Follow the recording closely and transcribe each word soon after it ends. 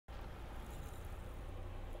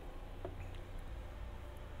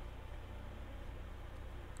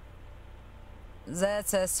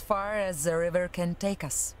That's as far as the river can take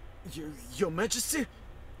us. Your Majesty?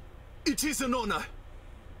 It is an honor.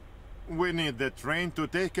 We need the train to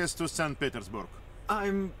take us to St. Petersburg.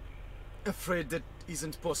 I'm afraid that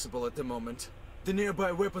isn't possible at the moment. The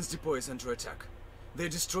nearby weapons depot is under attack. They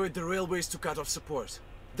destroyed the railways to cut off support.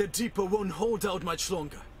 The depot won't hold out much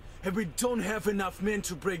longer, and we don't have enough men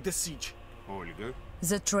to break the siege. Olga?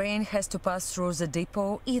 The train has to pass through the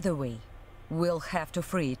depot either way. We'll have to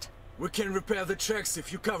free it. We can repair the tracks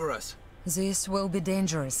if you cover us. This will be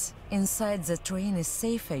dangerous. Inside the train is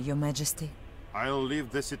safer, Your Majesty. I'll leave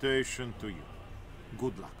the situation to you.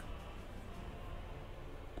 Good luck.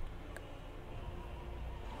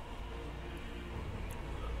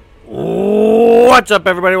 What's up,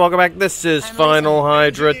 everybody? Welcome back. This is Final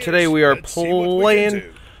Hydra. Today we are playing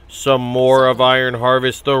some more of Iron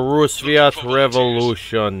Harvest, the Rusviet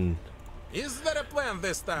Revolution. Is there a plan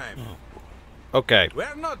this time? Okay.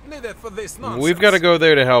 We're not needed for this nonsense. We've got to go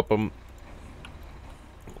there to help them.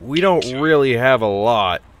 We don't really have a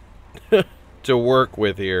lot to work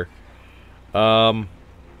with here. Anti-armor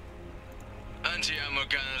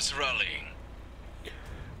gunners rallying.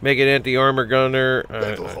 Make an anti-armor gunner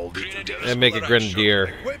and make a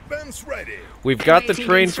grenadier. We've got the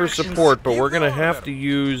train for support, but we're going to have to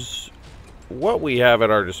use what we have at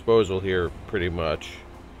our disposal here, pretty much.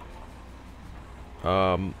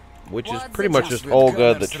 Which is pretty much just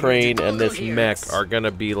Olga, the train, and this mech are going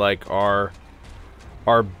to be like our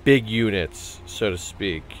big units, so to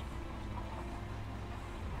speak.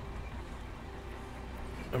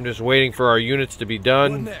 I'm just waiting for our units to be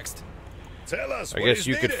done. I guess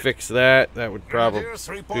you could fix that. That would probably.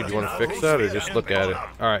 Dude, you want to fix that or just look at it?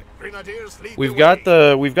 All right. We've got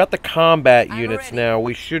the combat units now.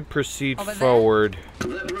 We should proceed forward.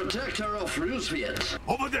 The protector of Rusviet.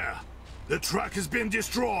 Over there. The track has been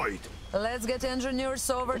destroyed. Let's get engineers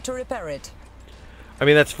over to repair it. I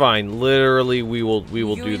mean, that's fine. Literally, we will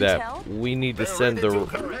do that. We need to send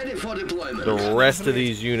the rest of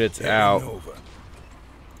these units out.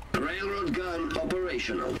 Railroad gun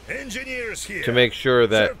operational. Engineers here. To make sure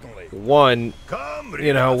that, one,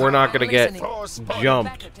 you know, we're not going to get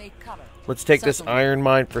jumped. Let's take this iron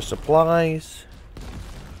mine for supplies.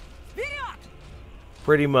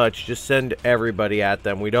 Pretty much, just send everybody at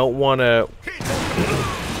them. We don't want to...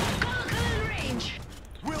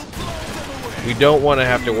 We don't want to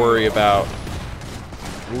have to worry about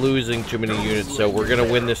losing too many units, so we're going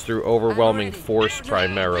to win this through overwhelming force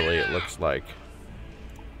primarily, it looks like.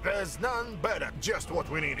 There's none better. Just what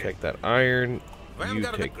we need. Take that iron. You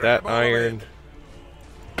take that iron.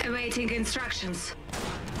 Awaiting instructions.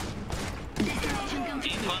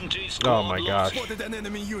 Oh my gosh.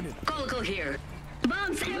 Call here.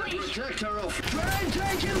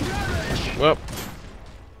 Well,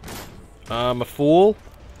 I'm a fool,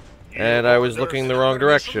 and I was looking the wrong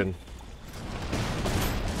direction.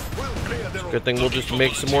 Good thing we'll just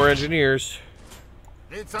make some more engineers.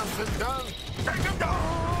 Need something done? Take them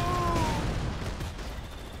down!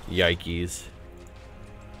 Yikes.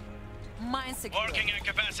 Mine secure. Working at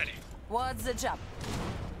capacity. What's the job?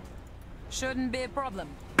 Shouldn't be a problem.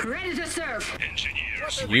 Ready to serve.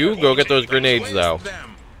 Engineers. You go get those grenades, though.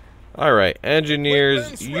 Alright,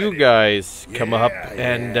 engineers, you guys come up,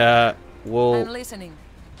 and I'm we'll listening.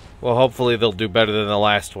 well, hopefully they'll do better than the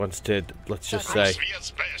last ones did, let's just say.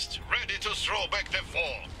 Rusviet's best. Ready to throw back the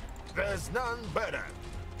fall. There's none better.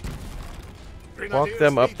 Walk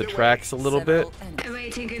them up the tracks a little bit.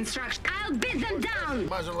 Awaiting instructions. I'll beat them down.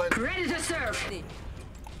 Ready to serve.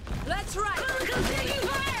 Let's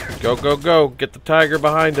ride. Go, go, go. Get the tiger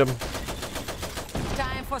behind him.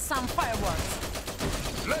 Time for some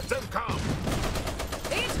fireworks. Let them come.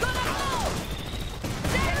 It's gonna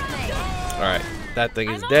blow. Alright, that thing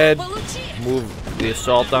is dead. Move the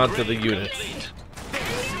assault onto the units.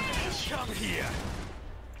 Come here.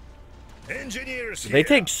 Engineers here. They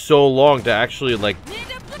take so long to actually, like,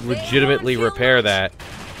 legitimately repair that.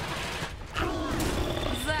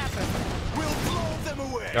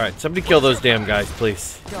 Alright, somebody kill those damn guys,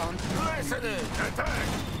 please.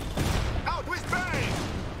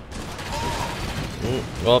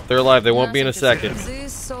 Well, if they're alive, they won't be in a second.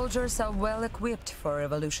 These soldiers are well equipped for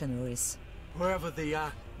revolutionaries. Wherever they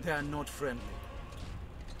are not friendly.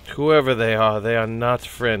 Whoever they are not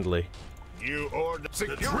friendly. You order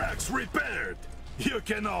the tracks repaired. You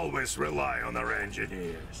can always rely on our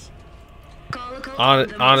engineers.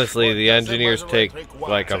 Honestly, the engineers take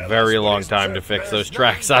like a very long time to fix those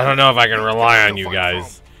tracks. I don't know if I can rely on you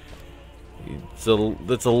guys. It's a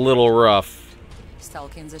little rough.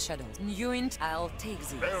 Stalking the shadows. I'll take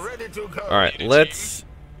these. Alright, let's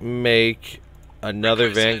make another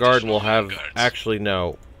vanguard. We'll have... Actually,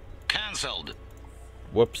 no. Cancelled.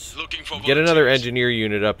 Whoops. Get another engineer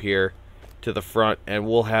unit up here to the front, and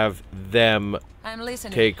we'll have them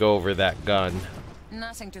take over that gun.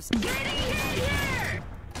 Nothing to say.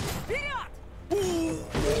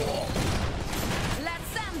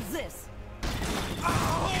 Let's end this.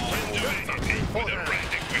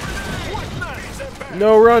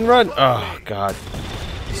 No, run, run! Oh, God.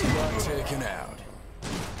 Taken out.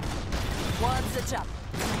 What's the job?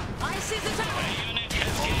 I see the tower. Unit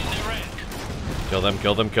has gained the rank. Kill them,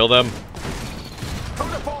 kill them, kill them. To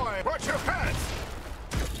the point! Watch your heads!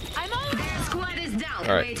 I'm on. Their squad is down.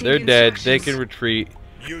 Alright, they're dead. They can retreat.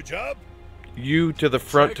 New job? You to the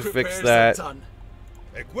front to Strike fix repairs that. are done.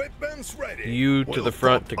 Equipment's ready. You to We'll the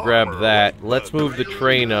front to put grab armor that. on Let's the move the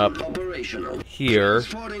train up Operational. here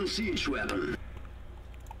Transporting siege weapon.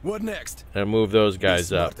 What next? and move those Be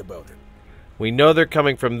guys up. smart about it. We know they're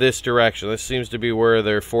coming from this direction. This seems to be where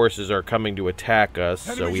their forces are coming to attack us,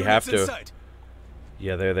 so Enemy we have units in to... sight.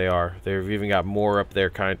 Yeah, there they are. They've even got more up there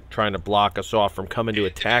trying to block us off from coming to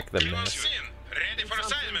attack them now. Ready for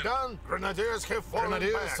assignment. Done. Grenadiers have fallen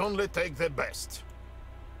Grenadiers only take the best.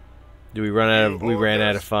 Do we run out of... We ran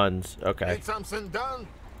out of funds. Okay. Need something done?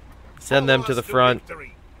 Send them to Follow the us front.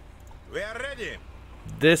 victory. We are ready.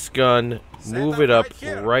 This gun, move up it up right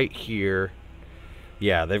here. right here.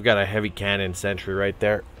 Yeah, they've got a heavy cannon sentry right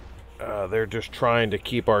there. They're just trying to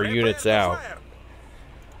keep our Prepare units to out. fire.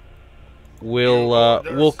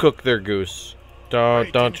 We'll cook their goose.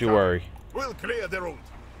 Don't you worry. We'll clear the route.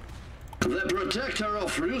 The protector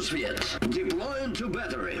of Rusviet. Deploying to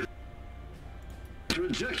battery.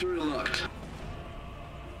 Trajectory locked.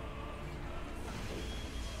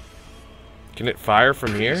 Can it fire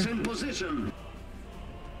from here? In position.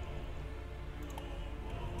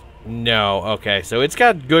 No. Okay, so it's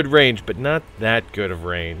got good range, but not that good of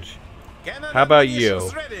range. Cannon How about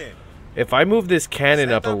ammunition's you? ready. If I move this cannon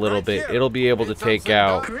Set up a up little right bit, here. it'll be able to take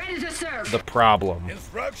out Ready to serve. the problem.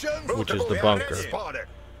 Instructions? Which is the We are bunker. ready. Spotted.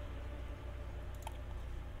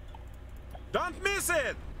 Don't miss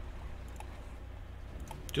it.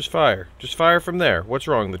 Just fire. Just fire from there. What's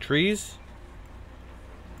wrong? The trees?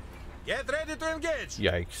 Get ready to engage.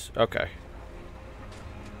 Yikes. Okay.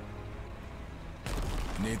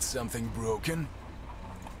 Need something broken?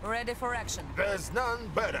 Ready for action. There's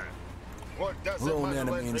none better. What does it Lone matter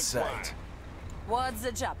enemy in require? sight. What's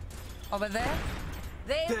the job? Over there?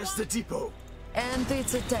 They There's the depot. And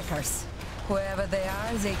its attackers. Whoever they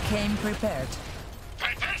are, they came prepared.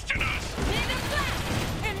 Fantastic us. Need a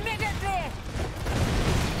plan! Immediately!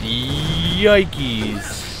 Yikes.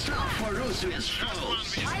 Stop for Rusviet's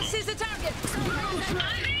foes. I see the target!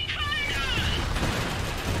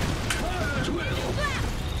 Fire at will.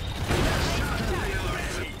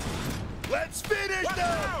 Let's finish What them!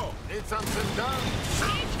 now? Need something done?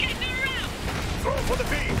 Throw for the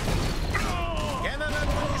beat! Cannon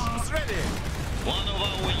ammunition's ready. One of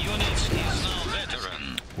our units is now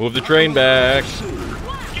veteran. Move the train back.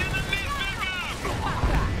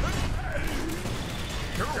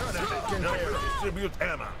 Distribute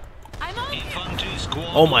ammo. I'm on! Infantry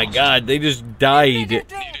squad. Oh my god, they just died. Need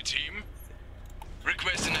a team?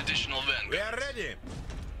 Request an additional We vanguard. are ready.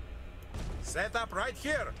 Set up right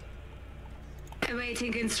here.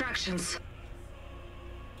 Awaiting instructions.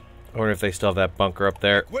 I wonder if they still have that bunker up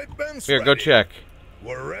there. Equipment's Here, go ready. check.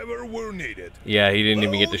 Wherever we're needed. Yeah, he didn't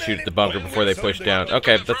even get to shoot at the bunker before they pushed down.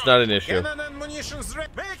 Okay, that's not an issue. Cannon ammunition's ready.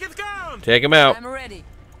 Make it count. Take him out. I'm ready.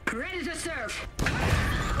 Ready to serve.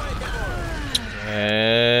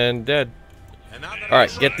 And dead. Another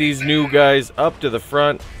Alright, get these new guys up to the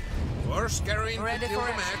front. Force carrying Ready until for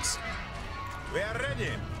the action. max. We are ready.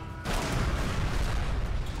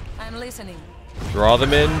 I'm listening. Draw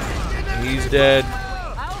them in. He's dead.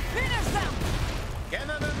 I'll finish them!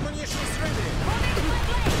 Cannon ammunition's ready.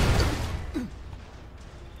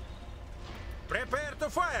 Prepare to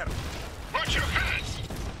fire. Watch your hands.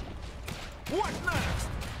 What next?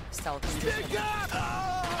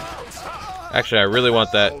 Actually, I really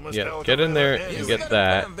want that. Almost Yeah, out get of in there ammo. and Is get there a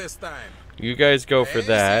that. plan this time? You guys go for They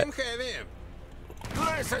that. seem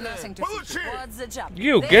heavy. Nothing to see. What's the job?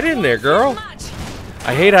 You, They get in there, won't girl. do much.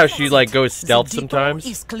 I hate how she, like, goes The stealth depot sometimes.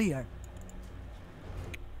 is clear.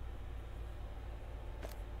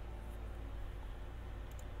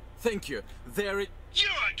 Thank you. There it... You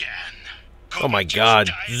again. Oh my Couldn't god,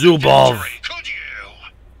 you die in Zubov. victory, could you?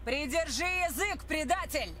 Придержи язык,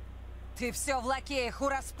 предатель! Ты все в лакеях у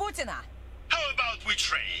Распутина? How about we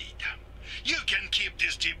trade? You can keep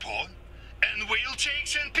this depot, and we'll take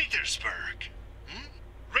St. Petersburg.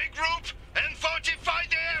 Regroup and fortify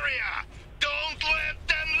the area. Don't let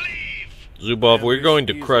them leave. Zubov, we're going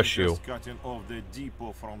to crush you. Just cutting off the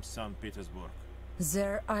depot from St. Petersburg.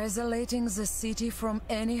 They're isolating the city from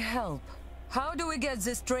any help. How do we get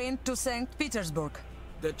this train to St. Petersburg?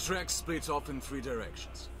 The track splits off in 3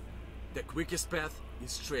 directions. The quickest path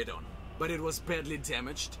is straight on, but it was badly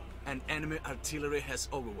damaged, and enemy artillery has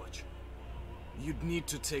overwatch. You'd need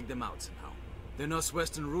to take them out somehow. The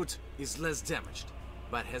northwestern route is less damaged,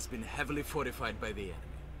 but has been heavily fortified by the enemy.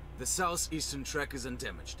 The southeastern track is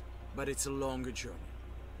undamaged, but it's a longer journey.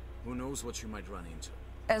 Who knows what you might run into.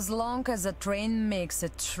 As long as the train makes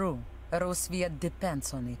it through, Rusviet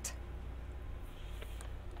depends on it.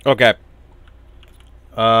 Okay.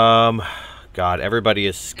 God, everybody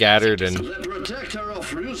is scattered and... The protector of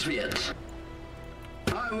Rusviet.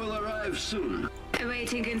 I will arrive soon.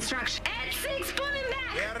 Awaiting instruction. At 6, pulling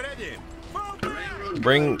back! We're ready.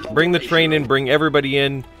 Bring the train in, bring everybody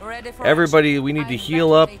in. Everybody, we need to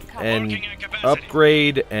heal up and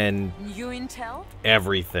upgrade and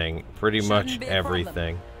everything. Pretty much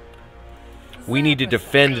everything. We need to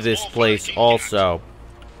defend this place also.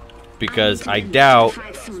 Because I doubt,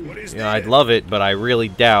 you know, I'd love it, but I really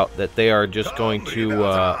doubt that they are just going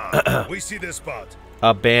to we see this spot.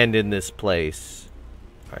 Abandon this place.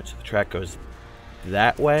 Alright, so the track goes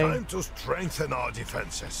that way. Time to strengthen our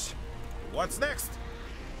defenses. What's next?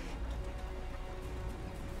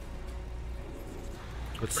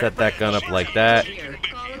 Let's set that gun up like that.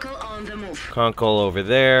 Concal over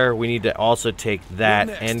there. We need to also take that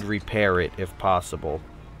and repair it if possible.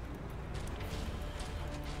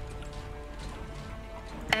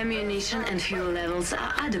 Ammunition and fuel levels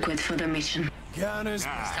are adequate for the mission.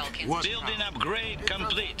 Building upgrade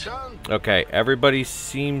complete. Okay, everybody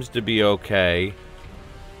seems to be okay.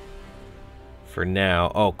 For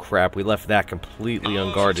now. Oh crap, we left that completely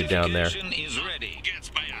unguarded down there.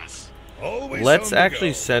 Let's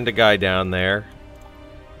actually send a guy down there.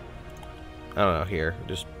 I don't know, here.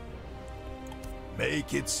 Just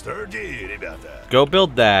make it sturdy, rебята. Go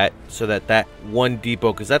build that so that that one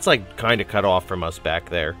depot, because that's like kind of cut off from us back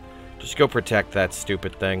there. Just go protect that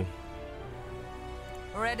stupid thing.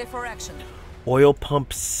 Ready for action. Oil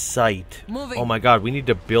pump site. Moving. Oh my god, we need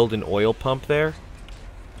to build an oil pump there?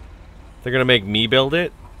 They're gonna make me build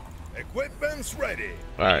it? Equipment's ready.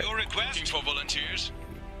 Alright. Your request for volunteers?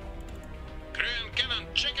 Cannon,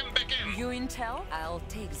 chicken back in. You intel? I'll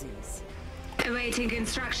take these. Awaiting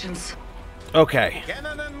instructions. Okay.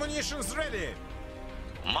 Cannon and munitions ready.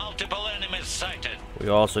 Multiple enemies sighted. We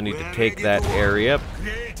also need to take that area.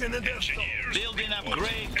 Building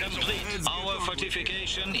upgrade complete. Our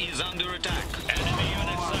fortification is under attack. Enemy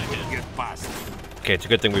unit sighted. Okay, it's a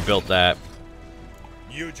good thing we built that.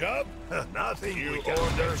 New job? Nothing. New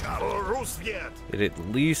orders for Rusviet. It at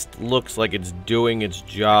least looks like it's doing its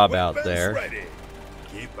job out there. Ready.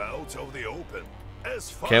 Keep out of the open.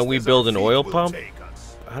 Can we build an oil pump?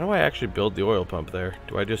 How do I actually build the oil pump there?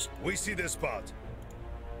 Do I just... We see this spot.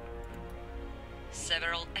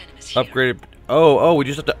 Several enemies here. Upgrade it. Oh, we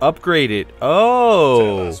just have to upgrade it.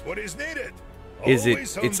 Oh. Tell us what is needed. Is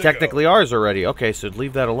it? It's technically ours already. Okay, so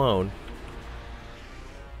leave that alone.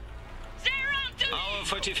 Our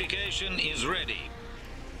fortification is ready.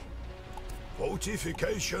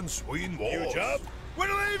 Fortifications win wars. New job? We're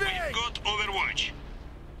leaving! We've got Overwatch.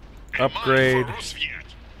 Upgrade.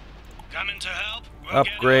 Coming to help.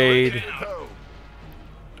 Upgrade.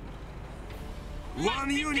 One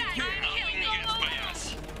unit here.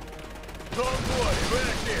 Don't worry,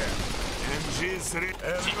 back here. MG's ready.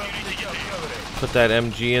 Put that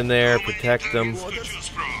MG in there. Protect them.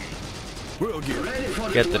 We'll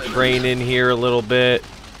Get the train in here a little bit.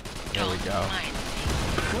 There we go.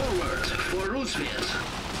 Forward for Rusviet.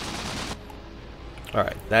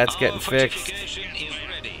 Alright, that's getting fixed. Is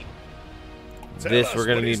ready. This we're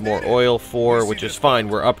gonna need more oil for, which is fine.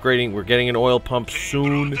 We're upgrading. We're getting an oil pump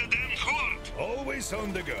soon. Always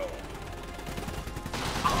on the go.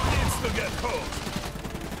 Needs to get cold.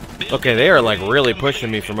 Okay, they are like really pushing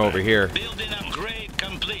me from over here. Building upgrade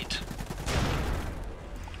complete.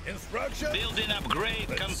 Instruction. Building upgrade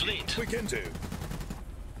complete. We can do.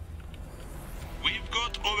 We've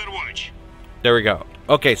got Overwatch. There we go.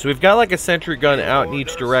 Okay, so we've got like a sentry gun out in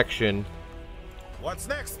each direction. What's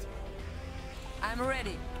next? I'm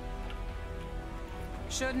ready.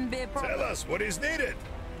 Shouldn't be a problem. Tell us what is needed.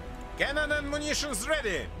 Cannon and munitions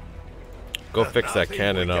ready. Go fix that Nothing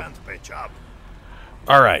cannon we up. can't patch up.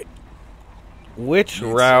 Alright. Which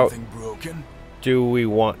route Something broken? do we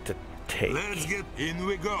want to take? Let's get in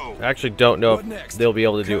we go. I actually don't know What if next? they'll be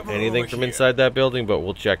able to do Cover anything over from here. inside that building, but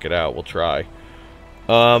we'll check it out. We'll try.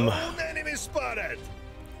 Old enemy spotted.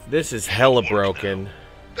 This is hella broken.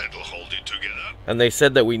 That'll hold it together. And they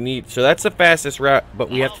said that we need... So that's the fastest route, but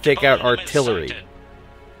we have to take out Multiple enemies artillery. sighted.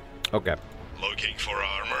 Okay. Looking for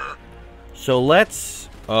armor. So let's...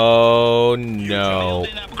 Oh, no.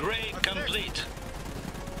 Building upgrade complete.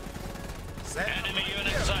 Enemy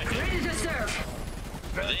unit sighted. Ready to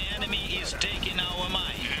serve. The enemy is taking our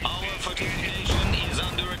mine. Our fortification is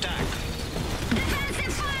under attack.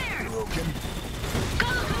 Defensive fire.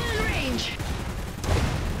 Conquer in range.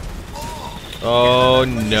 Oh,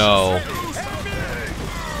 no.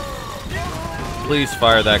 Please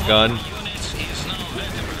fire that gun. Units is now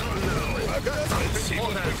veteran.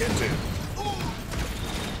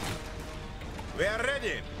 We are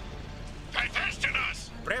ready. Divest in us!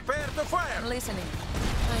 Prepare to fire. I'm listening.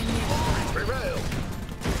 I need Prevail.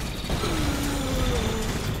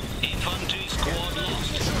 Infantry squad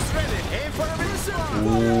lost. Munitions ready. Aim for a missile.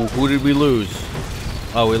 Ooh, who did we lose?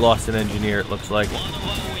 Oh, we lost an engineer, it looks like. One of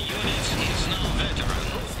our units is now veteran.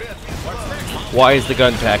 What's next? Why is the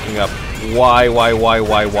gun packing up? Why?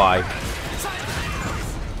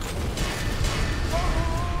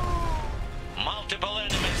 Multiple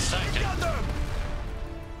enemies sighted.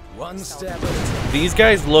 One step at a time. These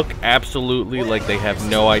guys look absolutely like they have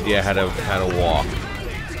no idea how to walk.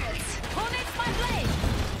 Who needs my blade?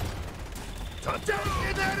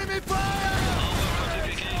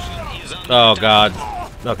 Fortification is under Oh, attack.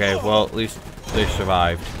 God. Okay, well, at least they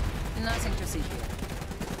survived. nothing to see here.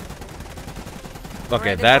 Okay,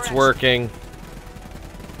 Ready that's for action. working.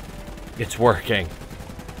 It's working.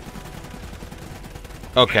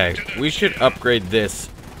 Okay, we should upgrade this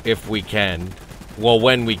if we can. Well,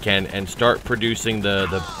 when we can, and start producing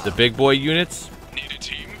the big boy units. Need a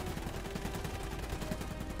team?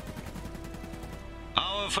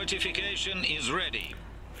 Our fortification is ready.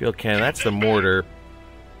 Field cannon, that's the mortar.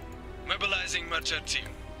 Mobilizing Marcher team.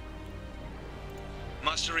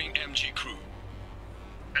 Mustering MG crew.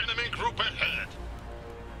 Enemy group ahead.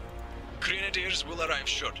 Grenadiers will arrive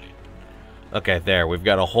shortly. Okay, there. We've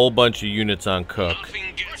got a whole bunch of units on Cook. Nothing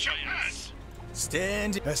gets by us.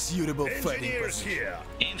 Stand a suitable fighting Engineers position. here.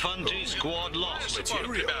 Infantry squad lost. Support,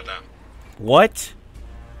 rебята. What?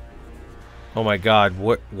 Oh my God!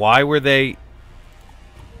 What? Why were they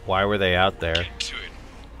out there? Get to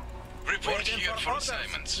it. Report here for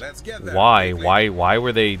assignments. Let's get there. Why? quickly. Why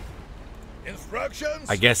were they? Instructions?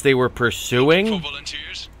 I guess they were For pursuing.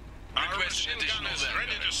 volunteers. Request additional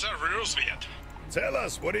ready to serve Rusviet. Tell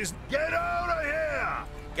us what is... Get out of here!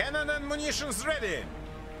 Cannon and munitions ready.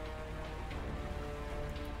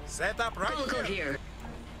 Set up right Conquer here. here.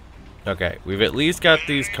 Okay, we've at least got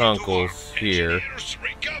these conkles here. Engineers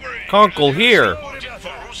recovering. Conkle here. Reporting for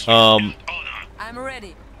Rusviet Um, and honor. I'm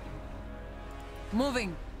ready.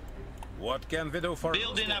 Moving. What can we do for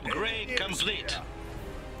Building upgrade complete.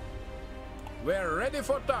 We're ready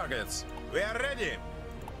for targets. We are ready.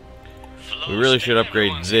 We really should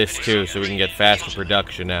upgrade this too, so we can get faster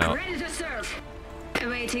production out. Ready to serve.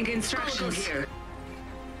 Awaiting instructions here.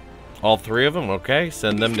 All three of them, okay.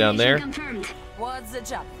 Send them down there. Confirmed. What's the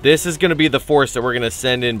job? This is going to be the force that we're going to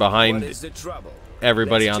send in What behind is the trouble?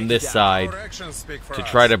 everybody Let's on take this it down. side Our actions speak for to us.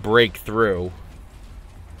 try to break through.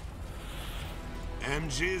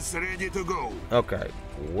 MG is ready to go. Okay,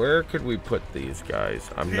 where could we put these guys?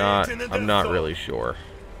 I'm not really sure.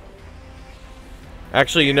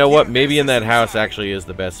 Actually, you know what? Maybe in that house actually is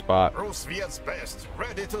the best spot. Rusviet's best.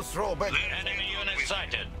 Ready to throw back. Enemy unit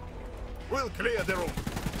sighted. We'll clear the room.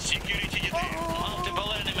 Security detail.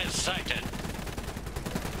 Multiple enemies sighted.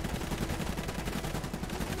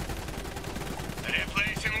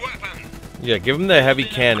 Replacing weapon. Yeah, give them the heavy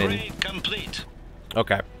Building cannon. upgrade complete.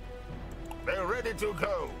 Okay. They're ready to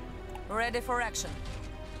go. Ready for action.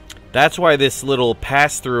 That's why this little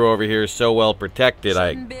pass-through over here is so well protected.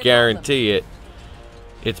 I Shouldn't be a guarantee it.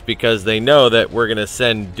 It's because they know that we're going to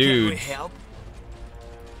send Can we dudes. help?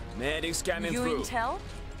 Medics coming You through. intel?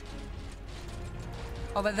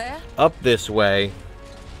 Over there? Up this way.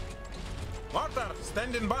 Mortar,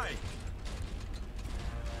 standing by.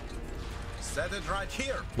 Set it right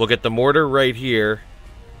here. We'll get the mortar right here.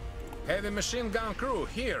 Heavy machine gun crew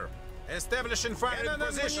here. Establishing fire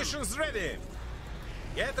positions ready.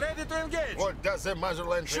 Get ready to engage. What does the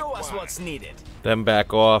Motherland Show us require? what's needed. Then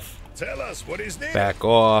back off. Tell us what is needed. Back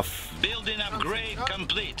off. Building upgrade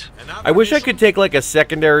complete. Another I wish I mission. could take like a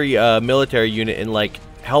secondary military unit and like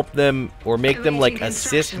help them or make them like Awaiting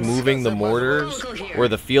assist instructions. moving the mortars Local here. or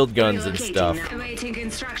the field guns and Relocating. stuff. Awaiting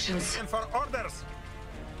instructions. And for orders.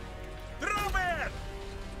 Drop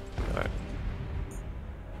it!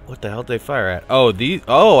 What the hell did they fire at? Oh, these.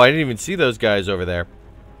 Oh, I didn't even see those guys over there.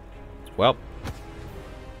 Well,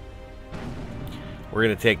 we're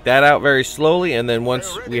gonna take that out very slowly, and then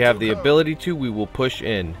once we have the ability to, we will push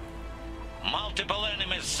in. Multiple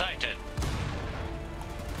enemies sighted.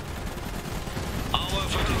 Our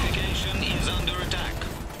fortification is under attack.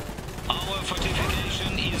 Our Our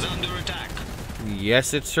fortification is under attack.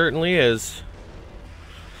 Yes, it certainly is.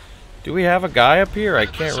 Do we have a guy up here? I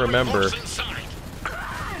can't remember.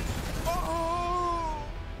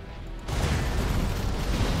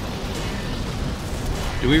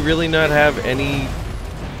 Do we really not have any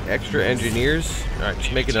extra engineers? Alright,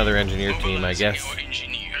 just make another engineer team, I guess.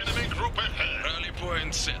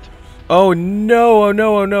 Oh no, oh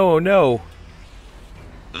no, oh no, oh no.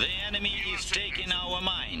 The enemy is taking our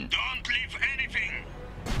mine. Don't leave anything.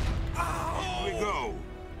 Here we go.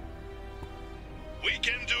 We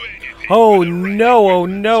can do anything. Oh no, oh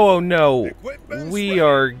no, oh no. We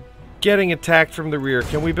are getting attacked from the rear.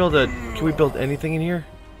 Can we build anything in here?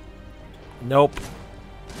 Nope.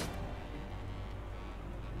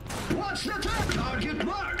 What's the target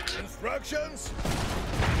marked? Instructions?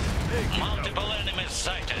 Multiple enemies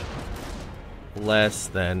sighted. Less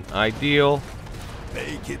than ideal.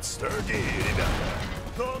 Make it sturdy.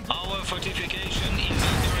 Our fortification is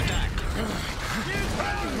under attack.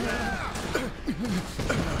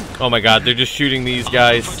 Oh my god, they're just shooting these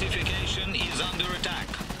guys. Our fortification is under attack.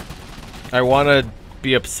 I want to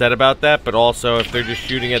be upset about that, but also if they're just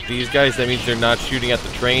shooting at these guys, that means they're not shooting at the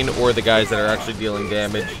train or the guys that are actually dealing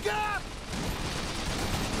damage.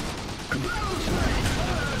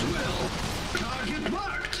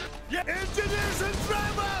 Engineers in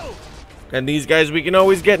trouble! And these guys, we can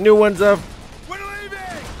always get new ones of. We're leaving!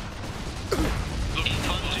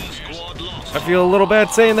 Infantry squad lost. I feel a little bad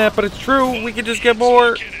saying that, but it's true. We can just get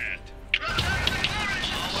more. Our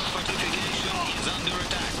fortification is under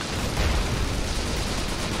attack.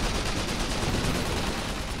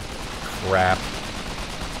 Crap.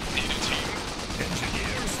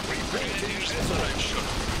 Engineers, reporting resurrection.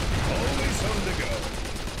 Always on the go.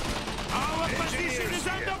 Our position is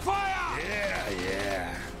under fire!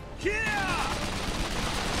 Yeah.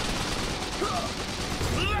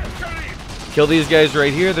 Kill these guys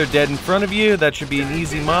right here. They're dead in front of you. That should be an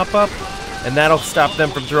easy mop-up. And that'll stop them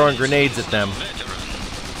from throwing grenades at them.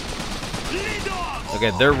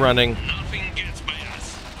 Okay, they're running. Nothing gets by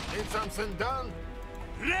us. Need something done?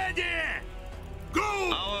 Ready!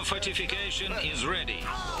 Go! Our fortification is ready.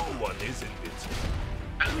 No one is invincible.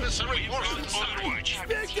 Adversary forces on watch.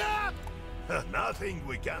 Speak up! Nothing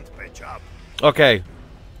we can't patch up. Okay.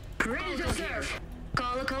 Ready to serve.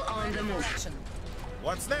 Colical on the move.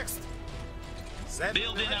 What's next?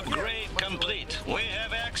 Building upgrade complete. We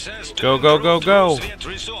have access to Go, go, go, go. Rusviet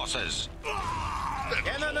resources.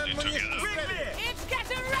 Cannon and munitions ready. It's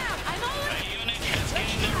getting rough. I'm The unit has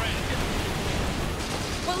gained the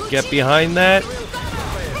rank. Get behind that.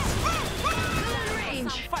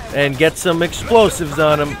 And get some explosives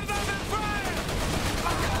on them.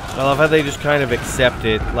 I love how they just kind of accept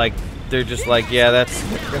it. Like, they're just like, yeah, that's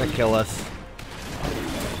gonna kill us.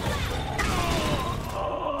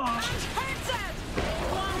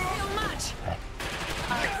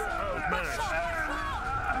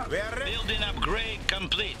 We are ready. Building upgrade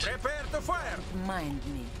complete. Prepare to fire. Mind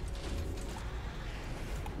me.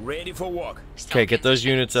 Ready for walk. Okay, get those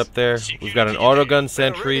units up there. We've got an autogun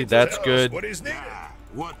sentry. That's good. What is needed?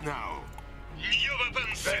 What now? New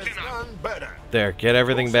weapons setting up. None better. There, get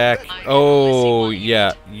everything back. Oh,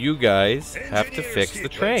 yeah. You guys have to fix the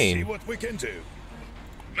Let's see train. what we can do.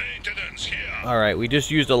 Maintenance here. Alright, we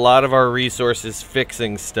just used a lot of our resources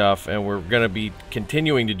fixing stuff, and we're going to be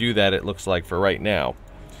continuing to do that, it looks like, for right now.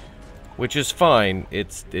 Which is fine.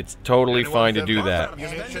 It's totally fine to do that.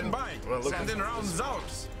 Standing by. Sending rounds out.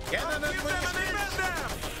 Cannon and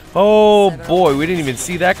munitions. Oh, boy, we didn't even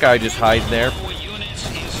see that guy just hiding there. Our units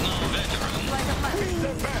is now veteran.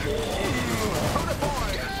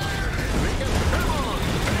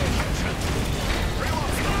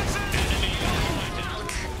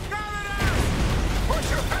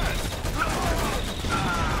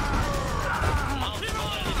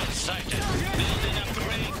 Multiple enemies sighted. Building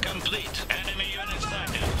upgrade complete. Enemy unit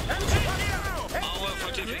sighted. Our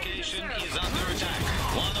fortification is under attack.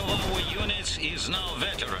 One of our units is now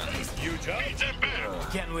veteran. You job?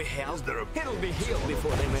 Can we help? It'll be healed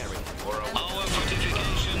before they marry. Our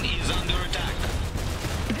fortification is under attack.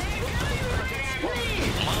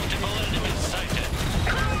 Multiple enemies sighted.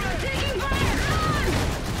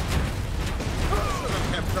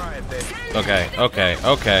 Have tried this. Okay, okay,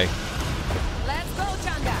 okay. Let's go,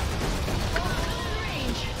 Changa.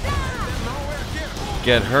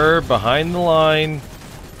 Get her behind the line,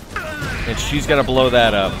 and she's gonna blow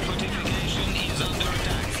that up. Fortification is under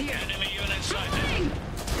attack. Enemy unit sighted.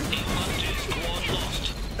 Infantry squad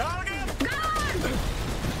lost.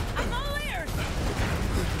 I'm all ears.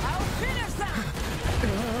 I'll finish them.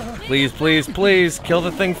 Please, please, please, kill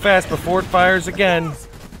the thing fast before it fires again.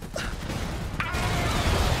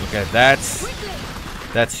 Okay,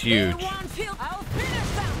 that's huge.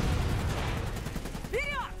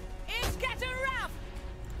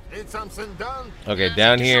 Need something done? Okay,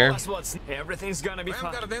 down here. Everything's gonna be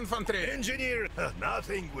fine. Engineer,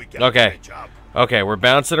 nothing we can Okay. Okay, we're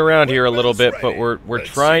bouncing around here a little bit, but we're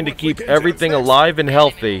trying to keep everything alive and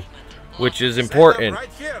healthy, which is important.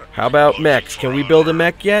 How about mechs? Can we build a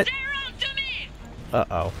mech yet?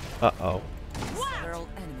 Uh-oh. Uh-oh. Several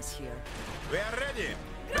enemies here. We are ready.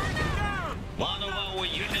 One of our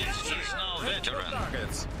units is now veteran.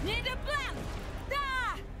 Need a plan.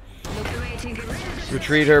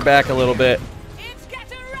 Retreat her back a little bit. It's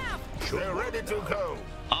getting rough. They're ready to go.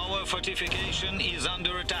 Our fortification is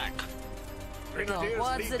under attack. Grenadiers,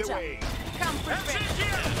 what's lead the the job? way. Come prepare.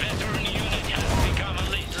 The veteran unit has become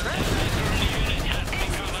elite. The veteran unit has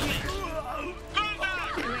become elite.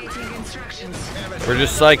 Awaiting instructions. We're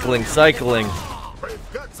just cycling.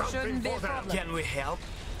 We've got something Shouldn't be a for them. problem. Can we help?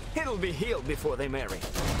 It'll be healed before they marry.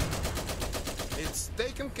 It's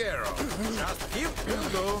taken care of. Just keep will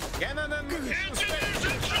do. Cannon and munitions. Get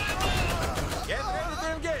ready to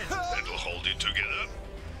engage. That'll hold it together.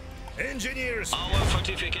 Engineers, Our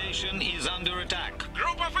fortification is under attack.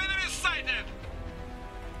 Group of enemies sighted.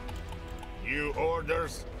 New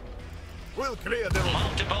orders. We'll clear them.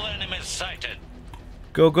 Multiple enemies sighted.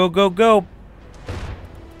 Go, go, go, go.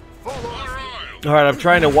 Follow us. Alright, I'm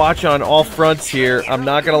trying to watch on all fronts here. I'm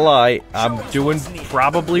not gonna lie. I'm doing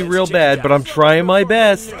probably real bad, but I'm trying my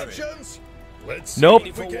best. let's see Nope.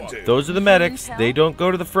 what we can do. Those are the medics. They don't go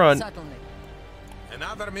to the front. Certainly.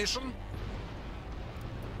 Another mission.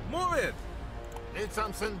 Move it. Need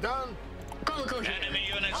something done? Enemy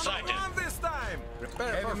unit sighted. On this time.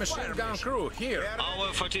 Prepare heavy machine gun crew here.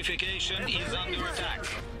 Our fortification is under attack.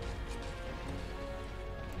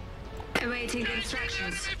 Awaiting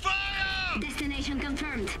instructions. Fire! Destination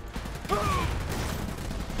confirmed.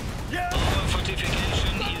 Our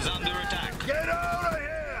fortification is under attack. Get out of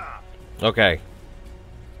here! Okay.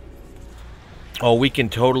 Oh, we can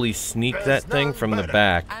totally sneak that thing from the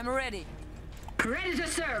back. I'm ready. Ready to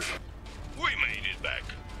serve. We made it back.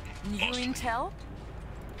 New intel?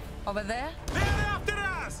 Over there? They're after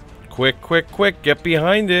us. Quick, quick, quick. Get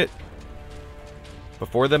behind it.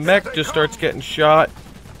 Before the mech just starts getting shot.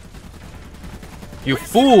 You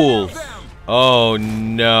fools! Oh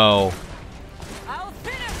no. I'll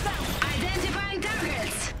finish them! Identifying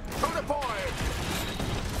targets. To the point.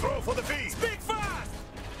 Throw for the feet! Speak fast.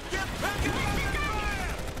 Get back in the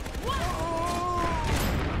fire.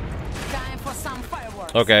 Time for some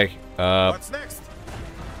fireworks. Okay. What's next?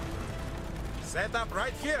 Set up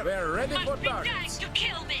right here. We're ready for targets. to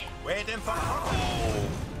kill me. Waiting for.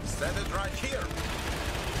 Set it right here.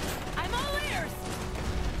 I'm all ears.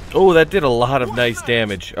 Oh, that did a lot of nice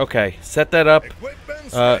damage. Okay, set that up.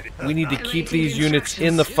 Equipment's ready. We need to keep these units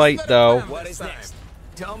in the fight, though. What is next?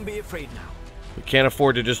 Don't be afraid now. We can't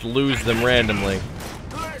afford to just lose them randomly.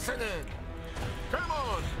 Listening. Come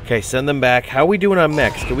on. Okay, send them back. How are we doing on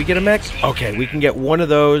mechs? Can we get a mech? Okay, we can get one of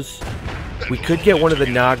those. We could get one of the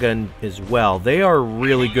Naga as well. They are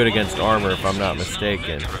really good against armor, if I'm not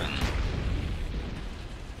mistaken.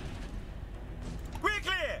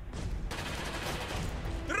 Quickly!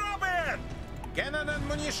 Drop it! Cannon and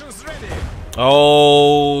munitions ready.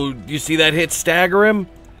 Oh, you see that hit stagger him?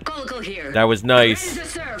 Colco here. That was nice. Ready to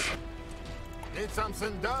serve. Need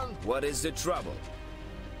something done? What is the trouble?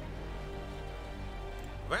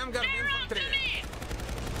 Vanguard infantry.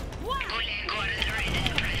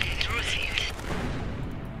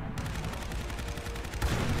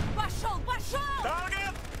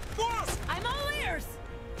 Target! Force! I'm all ears.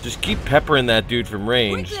 Just keep peppering that dude from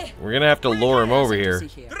range. We're gonna have to lure him over here.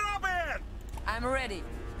 Drop it! I'm ready.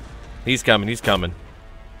 He's coming, he's coming.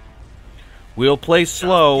 We'll play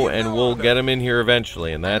slow and we'll get him in here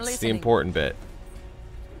eventually, and that's the important bit.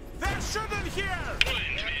 They're shooting here!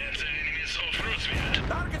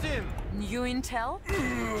 Targeting! New intel?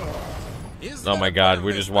 Oh my god,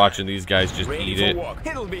 we're just watching these guys just eat it.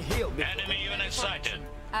 It'll be healed. Enemy unit sighted.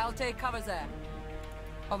 I'll take cover there.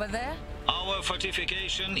 Over there? Our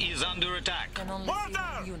fortification is under attack. Can only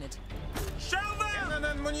Mortar! see unit. Shell them! Cannon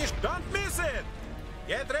and munitions. Don't miss it!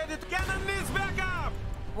 Get ready to cannon needs backup!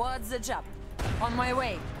 What's the job? On my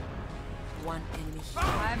way. One enemy here.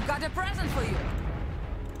 I've got a present for you.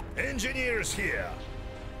 Engineers here.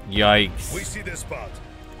 Yikes. We see the spot.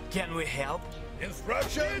 Can we help?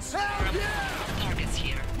 Instructions? Targets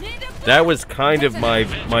here. Need a That was kind of my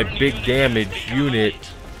big damage unit.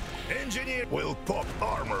 Engineer will pop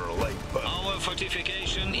armor like butter. Our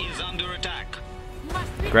fortification is under attack.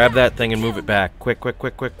 must be Grab done. that thing and move it back. Quick, quick,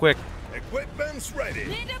 quick, quick, quick. Equipment's ready.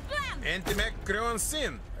 Need a plan. Anti-mech crew on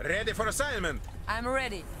scene. Ready for assignment. I'm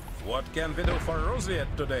ready. What can we do for Rusviet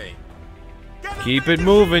today? Keep it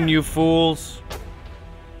moving, you fools.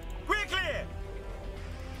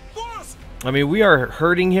 I mean, we are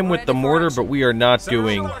hurting him with the mortar, but we are not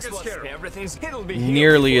doing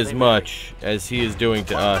nearly as much as he is doing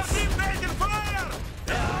to us.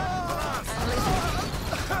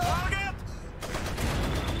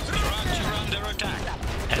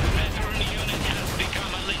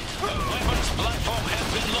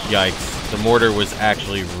 Yikes. The mortar was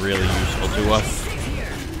actually really useful to us.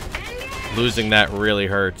 Losing that really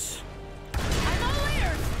hurts.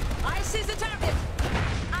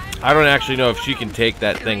 I don't actually know if she can take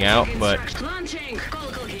that thing out, but...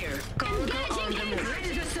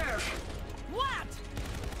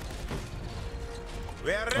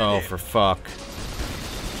 Oh, for fuck.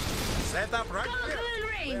 Set up right here.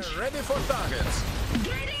 We're ready for targets.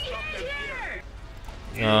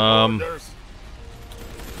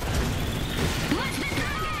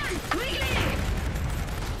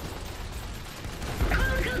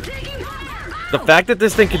 The fact that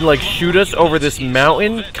this thing can, like, shoot us over this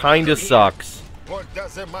mountain kinda sucks. What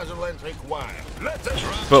does a Mazurland require?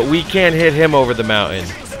 But we can't hit him over the mountain.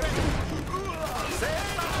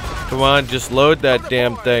 Come on, just load that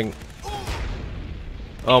damn thing.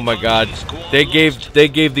 Oh my god. They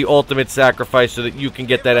gave the ultimate sacrifice so that you can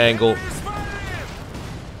get that angle.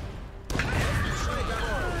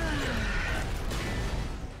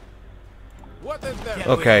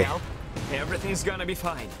 Okay. Everything's gonna be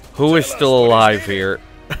fine. Who is still alive here?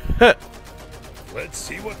 Let's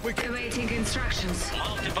see what we can. Awaiting instructions.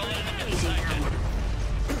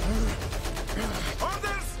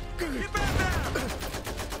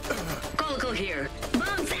 Coco here.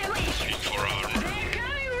 Bombs away. They're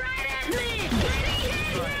coming right at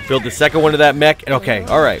me. Build the second one to that mech. Okay,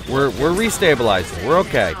 all right. We're restabilizing. We're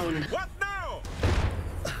okay. What now?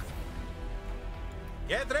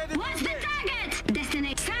 Get ready. What's the target?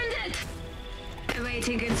 Destination. Send it.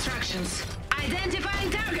 Awaiting instructions.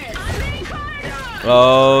 Identifying target. I'm being fired on.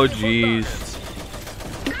 Oh, jeez.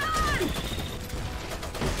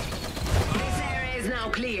 This area is now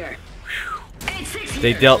clear.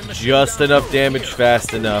 They dealt just enough damage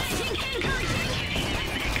fast enough.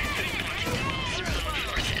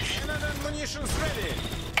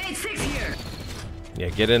 Yeah,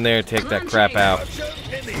 get in there and take that crap out.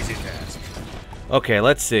 Okay,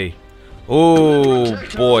 let's see. Oh,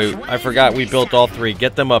 boy. I forgot we built all three.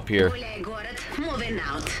 Get them up here.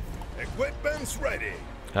 Equipment's ready.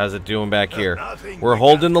 How's it doing back here? We're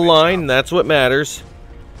holding the line. That's what matters.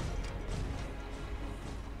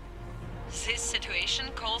 This situation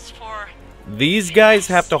calls for... These guys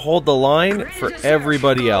have to hold the line for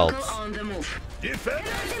everybody else.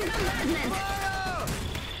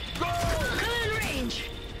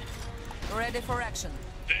 Ready for action.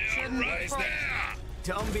 Rise there.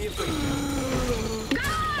 Don't be afraid.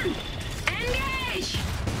 Gone! Engage!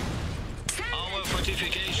 Our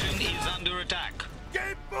fortification is under attack.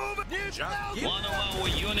 Keep moving. One of our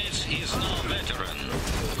units is now veteran.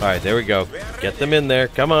 Alright, there we go. Get them in there.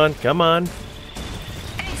 Come on, come on.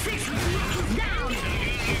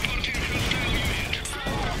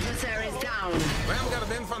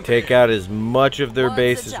 Take out as much of their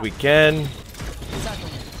base as we can.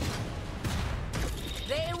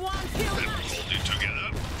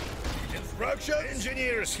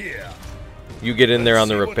 Engineers here. You get in there on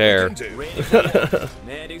the repair.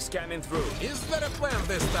 Medics coming through. Is there a plan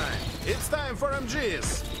this time? It's time for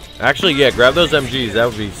MGs. Actually, yeah, grab those MGs. That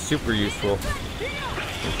would be super useful.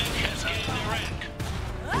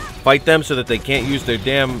 Fight them so that they can't use their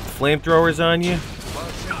damn flamethrowers on you.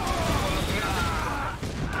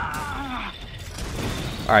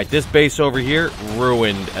 Alright, this base over here,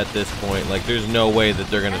 ruined at this point. Like, there's no way that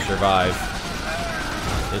they're going to survive.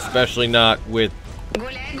 Especially not with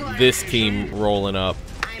this team rolling up.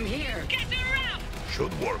 I'm here.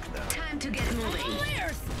 Should work now. Time to get moving.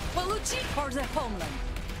 For the homeland.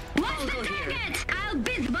 What's the target? I'll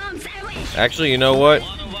beat bombs away. Actually, you know what?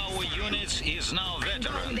 One of our units is now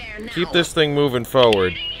veteran. Keep this thing moving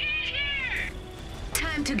forward.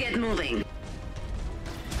 Time to get moving.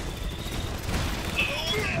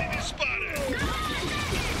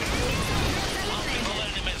 Multiple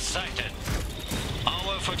enemies sighted.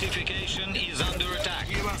 Our fortification is under attack.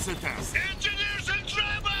 Give us a test. Engineers in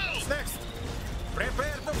trouble! Next.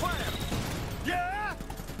 Prepare to fire. Yeah?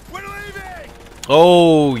 We're leaving!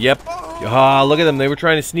 Oh, yep. Ah, look at them. They were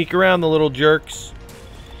trying to sneak around, the little jerks.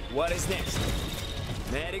 What is next?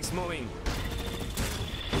 Medics moving.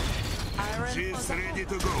 She's ready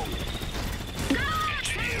to go.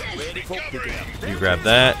 Ready for pickup. You grab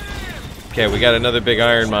that. Okay, we got another big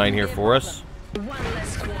iron mine here for us. One less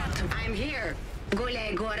squad. I'm here.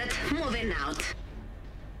 Гуляй город.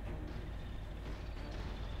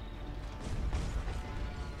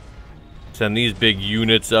 Send these big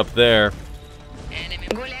units up there.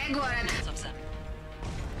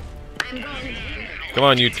 Come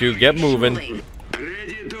on, you two, get moving.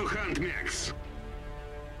 Ready to hunt, Max.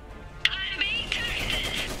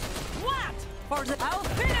 What? For the I'll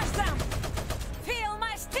finish them! Feel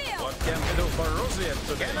my steel! What can we do for Rusviet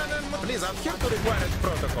today? Please adhere to required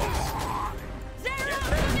protocols. They're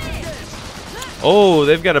after me! Oh,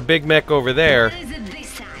 they've got a big mech over there. What is it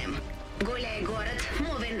this time? Гуляй город,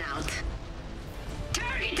 moving out.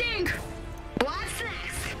 Targeting! What's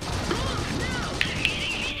next? Move now!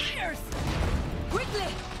 Fires!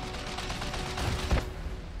 Quickly!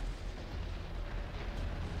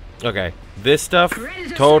 Okay, this stuff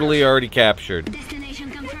totally already captured. Destination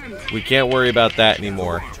confirmed. We can't worry about that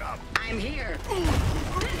anymore. I'm here.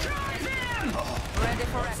 Destroy them! Ready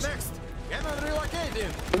for action. Next, cannon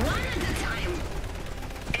relocating. One at a time.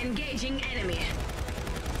 Engaging enemy.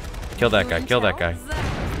 Kill that guy, kill that guy.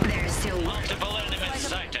 There's still one. Multiple enemies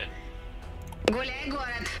sighted. Гуляй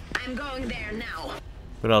город. I'm going there now.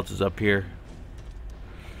 What else is up here?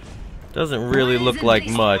 Doesn't really look like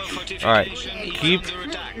much. Alright, keep...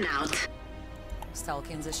 Moving out.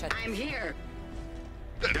 Stalking the shadow. I'm here.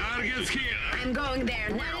 Target's here. I'm going there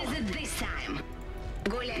now. What is it this time?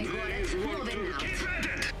 Гуляй город. Moving out.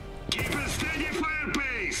 Keep a steady fire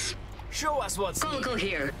pace. Show us what's Colocol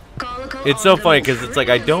here. Colocol It's on so the funny move. because it's like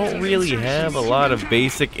I don't really have a lot of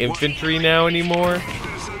basic infantry now anymore.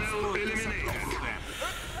 Personnel eliminated.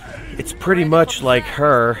 It's pretty much like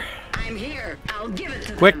her. I'm here. I'll give it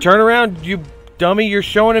to Quick, them. turn around, you dummy, you're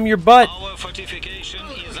showing him your butt. Our fortification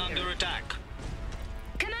is under attack.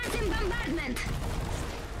 Commencing bombardment.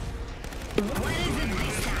 What is it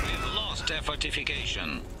this time? We've lost a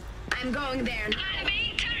fortification. I'm going there now. I'm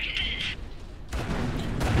being targeted.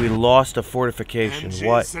 We lost a fortification.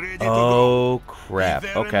 What? Oh, crap.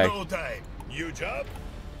 There in Okay. no time. New job?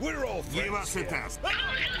 We're all friends. Give us a task.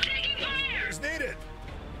 Is needed.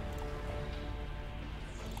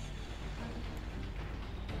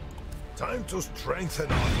 Time to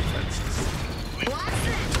strengthen our defenses. What's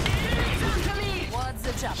it? Enemies onto me. What's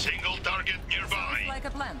the job? Single target nearby. Like a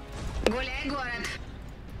plan. Гуляй город.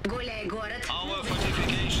 Гуляй город. Our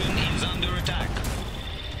fortification is under attack.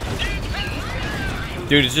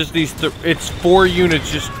 Dude, it's just these... it's 4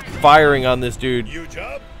 units just firing on this dude. New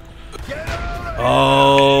job?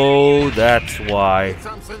 Oh, that's why.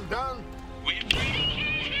 Something done?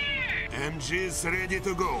 MG's ready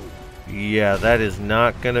to go. Yeah, that is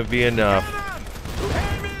not gonna be enough. Our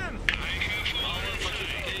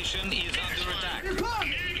fortification is under attack.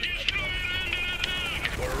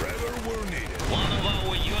 Wherever we're needed. One of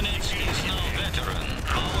our units is now veteran.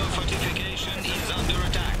 Our fortification is under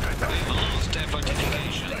attack. We've lost a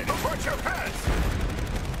fortification. Watch your heads!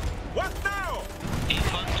 What now?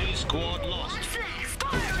 Infantry squad lost. What's next?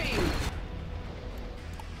 Firing.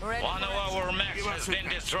 Ready One for of action. our mechs has been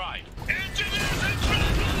destroyed.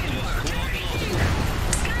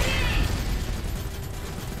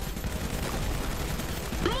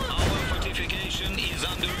 Our fortification is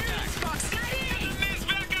under attack. Enemies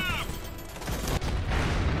back up!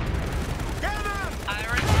 Cannon!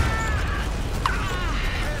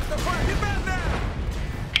 Where's the fucking bender?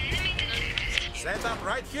 Set up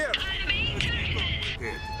right here.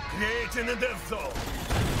 Creating a death zone.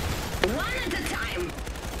 One at a time.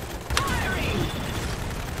 Firing.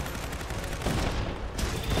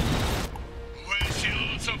 We'll see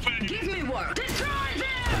lots of enemies. Give me work. Destroy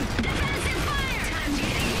them. Defensive fire. Time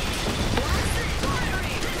getting hit. What's it?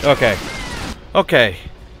 Firing. Okay. Okay.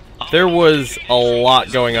 There was a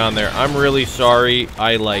lot going on there. I'm really sorry.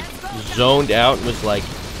 I, like, zoned out and was, like,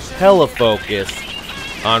 hella focused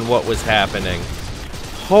on what was happening.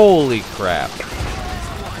 Holy crap.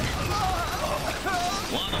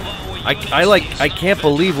 I can't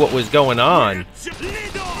believe what was going on.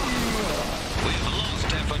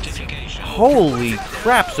 Holy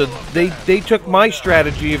crap. So they took my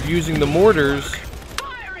strategy of using the mortars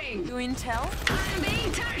Firing. You intel? I'm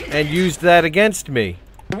being targeted. and used that against me.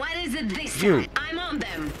 What is it this You. time? I'm on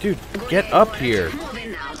them. Dude, get up here.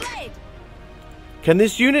 Moving out. Can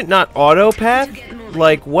this unit not auto-path?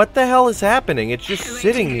 Like, what the hell is happening? It's just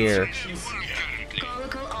sitting here.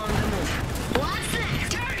 Colocol on the move. What's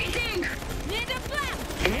next? Targeting. Need a plan!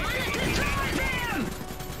 Wanna destroy them.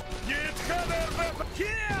 Get cover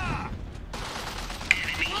here!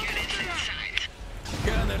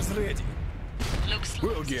 Gunners ready. Looks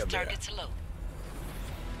We'll like get this there. target's low.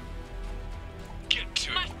 Get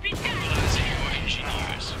to it. Must be done. Mobilizing your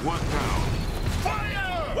engineers. What now?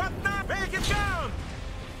 Fire! What now? Take it down!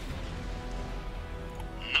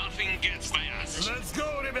 Nothing gets by us. Let's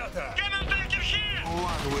go, ребята! Cannon taker here!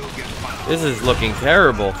 One will get found. This is looking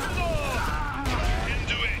terrible.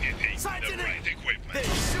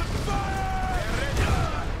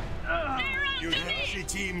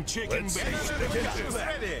 Security team chicken base.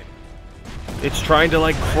 Ready. It's trying to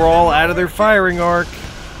like crawl out of their firing arc.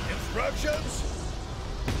 Instructions?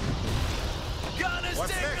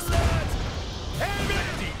 What's next?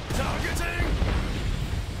 Ready. Targeting.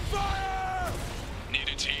 Fire! Need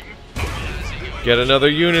a team? Get another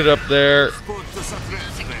unit up there.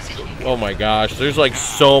 Oh my gosh, there's like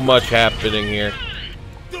so much happening here.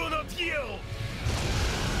 Do not yield.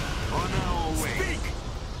 On our way. Speak.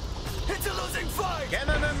 It's a losing fight.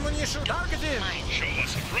 Cannon and munition targeting. Show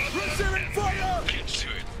us a problem. Receiving fire. Get to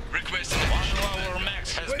it. Request an One of our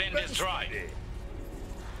mechs has been destroyed.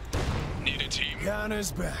 Need a team?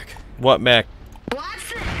 Gunner's back. What mech?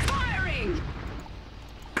 What's that? Firing!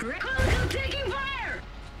 Critical taking fire!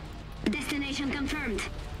 Destination confirmed.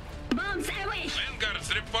 Bombs away!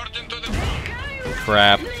 Vanguards reporting to the front.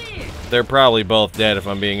 Crap. They're probably both dead if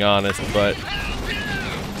I'm being honest, but Don't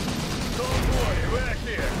worry, we're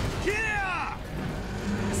here. Yeah!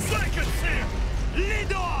 Second team,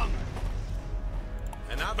 lead on!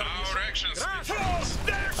 Another Our actions speak for Oh, us.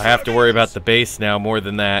 I have to worry about the base now more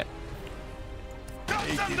than that.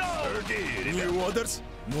 New orders?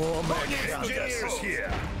 More engineers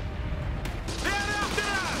here.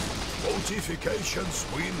 Fortifications,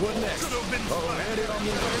 we what next? Could have been already on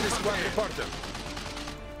the enemy squad reporting.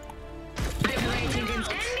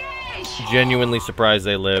 Engage! Genuinely surprised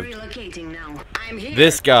they lived. Relocating now. I'm here.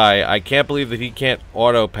 This guy, I can't believe that he can't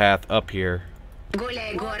autopath up here.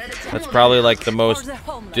 That's probably like the most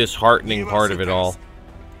disheartening part of it all.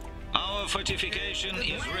 Our fortification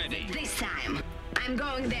is ready. This time. I'm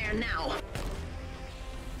going there now.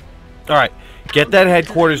 Alright, get that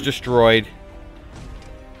headquarters destroyed.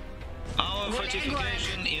 Our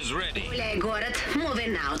fortification is ready.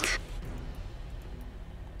 Moving out.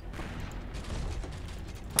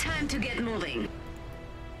 Time to get moving.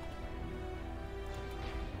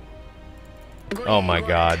 Oh my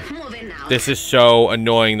god. This is so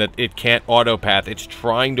annoying that it can't autopath. It's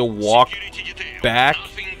trying to walk back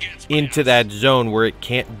into that zone where it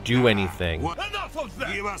can't do anything. Enough of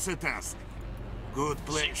that! Give us a task. Good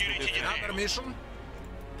place to defend. Another mission.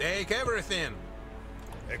 Take everything.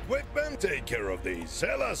 Equipment, take care of these.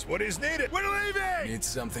 Tell us what is needed. We're leaving! Need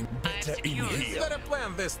something better in Is here. there a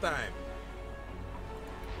plan this time?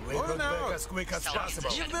 We Or got now. back as quick as possible.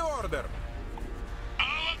 Give the order.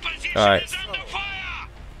 Our position Alright. is under fire!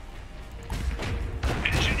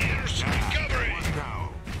 Engineers, recovery! Now.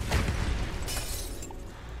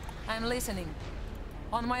 I'm listening.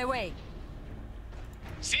 On my way.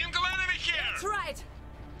 Single enemy here! That's right.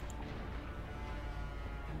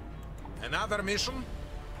 Another mission.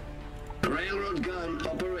 Railroad gun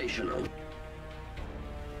operational.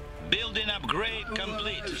 Building upgrade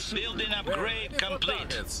complete. Building upgrade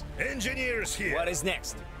complete. Engineers here. What is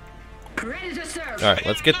next? Ready to serve. Alright,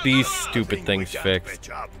 let's get these stupid things fixed.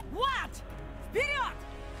 What? Period.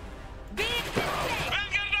 Big mistake.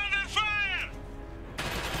 Vanguard under fire!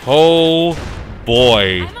 Oh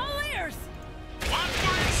boy. I'm all ears. One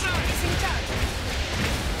for inside!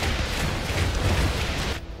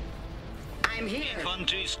 I'm here.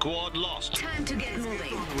 Infantry squad lost. Time to get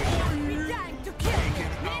moving. Time to kill.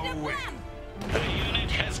 Need a plan. The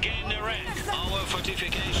unit has gained a rank. Our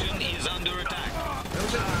fortification is under attack.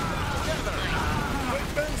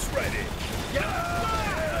 Equipment's ready.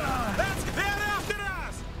 Let's get after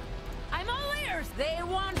us. I'm all ears. They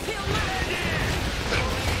won't feel much.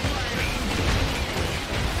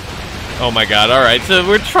 Oh my god, alright, so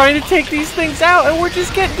we're trying to take these things out and we're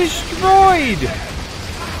just getting destroyed! Enemy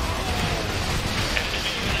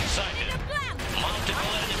unit sighted.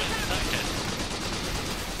 Multiple enemies sighted.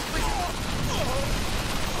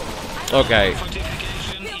 Okay. Our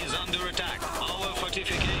fortification is under attack. Our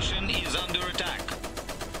fortification is under attack.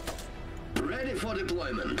 Ready for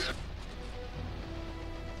deployment.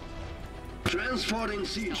 Transporting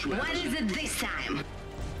siege What weapons. is it this time?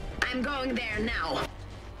 I'm going there now.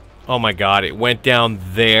 Oh my god, it went down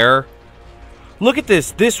there. Look at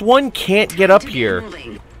this. This one can't get up here.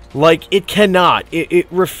 Like, it cannot. It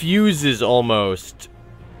refuses almost.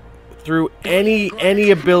 Through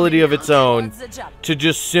any ability of its own to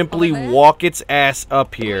just simply walk its ass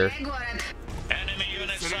up here. Enemy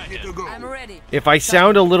unit sighted. I'm ready. If I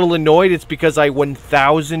sound a little annoyed, it's because I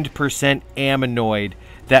 1000% am annoyed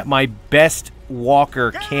that my best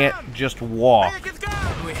walker can't just walk. Make it go.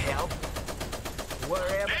 We help.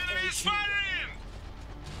 Wherever Enemies HE. firing!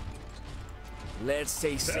 Let's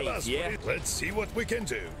stay Tell safe, us yeah? Let's see what we can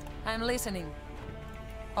do. I'm listening.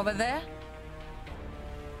 Over there?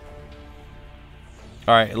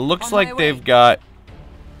 Alright, it looks On my like way. they've got...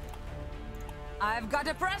 I've got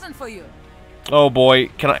a present for you. Oh boy,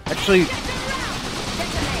 can I actually... Detonate.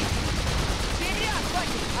 Period.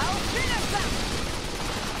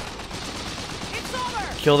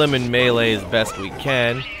 kill them in melee as best we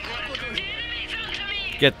can.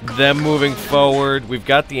 Get them moving forward. We've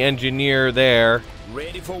got the engineer there.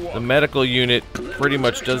 The medical unit pretty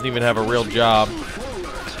much doesn't even have a real job.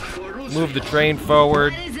 Move the train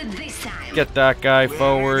forward. Get that guy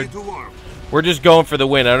forward. We're just going for the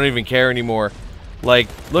win. I don't even care anymore. Like,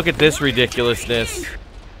 look at this ridiculousness.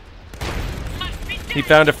 He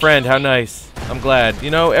found a friend. How nice. I'm glad.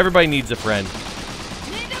 You know, everybody needs a friend.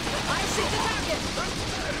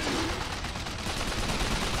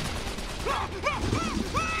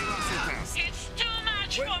 It's too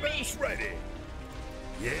much for me. Ready.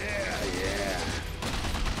 Yeah.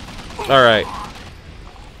 Alright.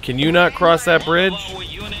 Can you not cross that bridge?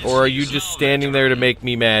 Or are you just standing there to make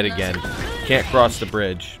me mad again? Can't cross the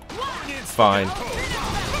bridge. Fine.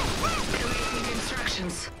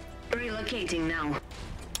 Relocating now.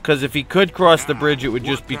 Because if he could cross the bridge, it would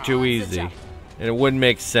just be too easy. And it wouldn't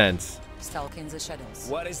make sense. Stalking the shadows.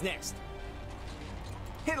 What is next?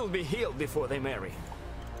 It'll be healed before they marry.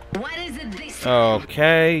 What is it this time?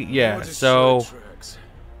 Okay, yeah, so...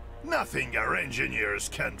 Nothing our engineers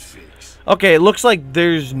can't fix. Okay, it looks like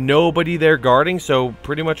there's nobody there guarding, so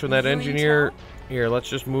pretty much when that engineer... Here, let's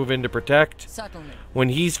just move in to protect. When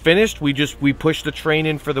he's finished, we push the train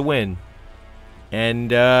in for the win.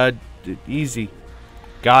 And, easy.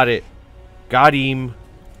 Got it. Got him.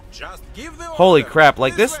 Just give the Holy order. crap,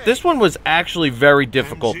 like this one was actually very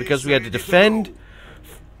difficult because we had to defend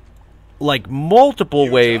like multiple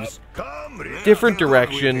waves, different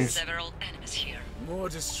directions.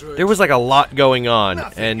 There was like a lot going on,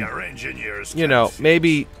 and you know,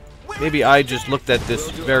 maybe I just looked at this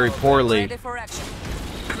very poorly.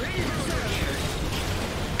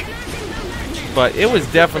 But it was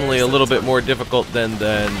definitely a little bit more difficult than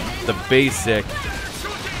the basic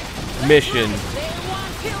mission.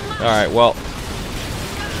 Alright, well,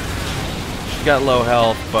 she's got low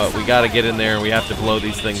health, but we gotta get in there and we have to blow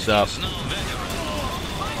these things up.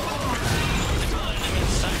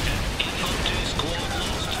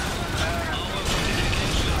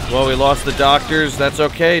 Well, we lost the doctors. That's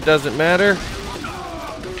okay. It doesn't matter.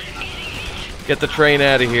 Get the train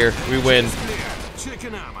out of here. We win.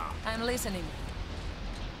 I'm listening.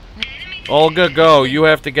 Olga, go. You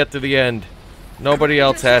have to get to the end. Nobody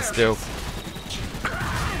else has to.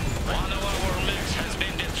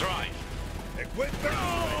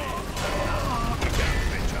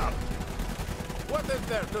 What is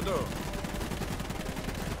there to do?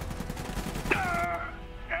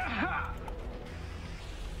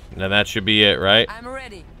 Now that should be it, right? I'm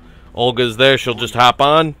ready. Olga's there. She'll just hop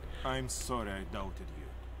on. I'm sorry I doubted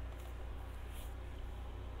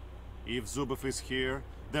you. If Zubov is here,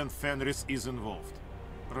 then Fenris is involved.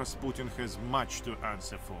 Rasputin has much to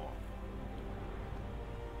answer for.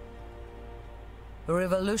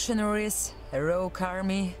 Revolutionaries, heroic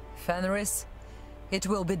army, Fenris. It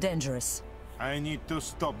will be dangerous. I need to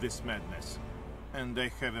stop this madness. And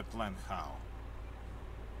I have a plan how.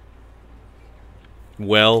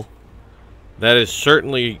 Well, that is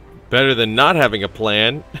certainly better than not having a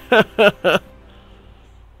plan. I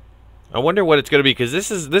wonder what it's going to be, because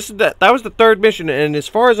that was the third mission, and as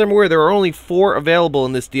far as I'm aware, there are only 4 available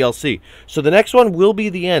in this DLC. So the next one will be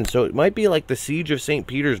the end. So it might be like the Siege of St.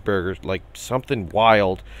 Petersburg, or like something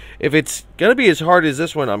wild. If it's going to be as hard as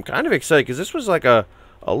this one, I'm kind of excited, because this was like a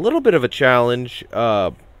little bit of a challenge.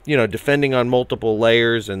 You know, defending on multiple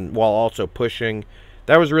layers and while also pushing.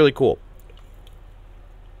 That was really cool.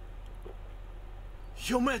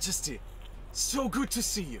 Your Majesty, so good to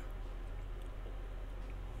see you.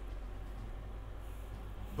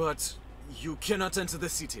 But you cannot enter the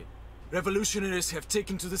city. Revolutionaries have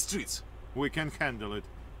taken to the streets. We can handle it.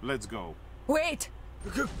 Let's go. Wait!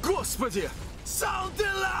 Господи! Sound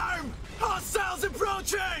the alarm! Hostiles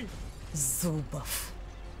approaching! Zubov.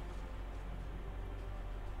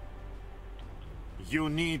 You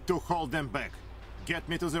need to hold them back. Get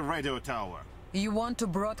me to the radio tower. You want to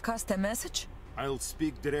broadcast a message? I'll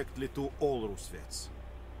speak directly to all Rusviets.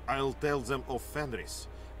 I'll tell them of Fenris,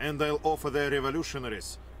 and I'll offer the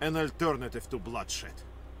revolutionaries an alternative to bloodshed.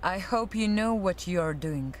 I hope you know what you are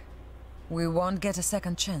doing. We won't get a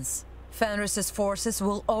second chance. Fenris's forces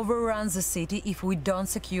will overrun the city if we don't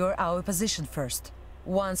secure our position first.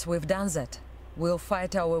 Once we've done that, we'll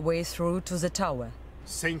fight our way through to the tower.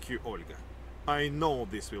 Thank you, Olga. I know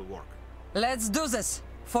this will work. Let's do this!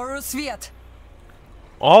 For Rusviet!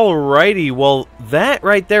 Alrighty, well, that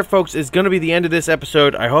right there, folks, is going to be the end of this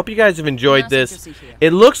episode. I hope you guys have enjoyed this.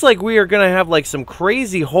 It looks like we are going to have, like, some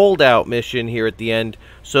crazy holdout mission here at the end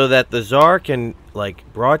so that the Tsar can, like,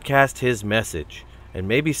 broadcast his message and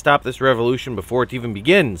maybe stop this revolution before it even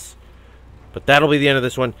begins. But that'll be the end of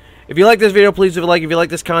this one. If you like this video, please leave a like. If you like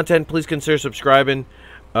this content, please consider subscribing.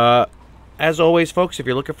 As always, folks, if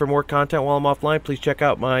you're looking for more content while I'm offline, please check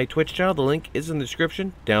out my Twitch channel. The link is in the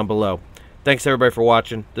description down below. Thanks, everybody, for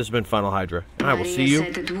watching. This has been Final Hydra, and I will see you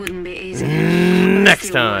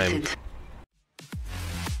next time.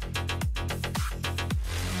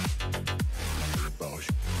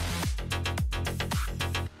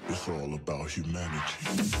 It's all about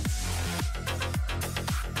humanity.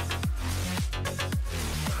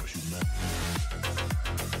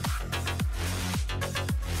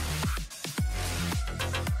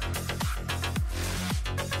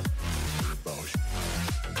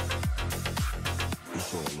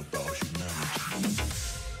 It's all about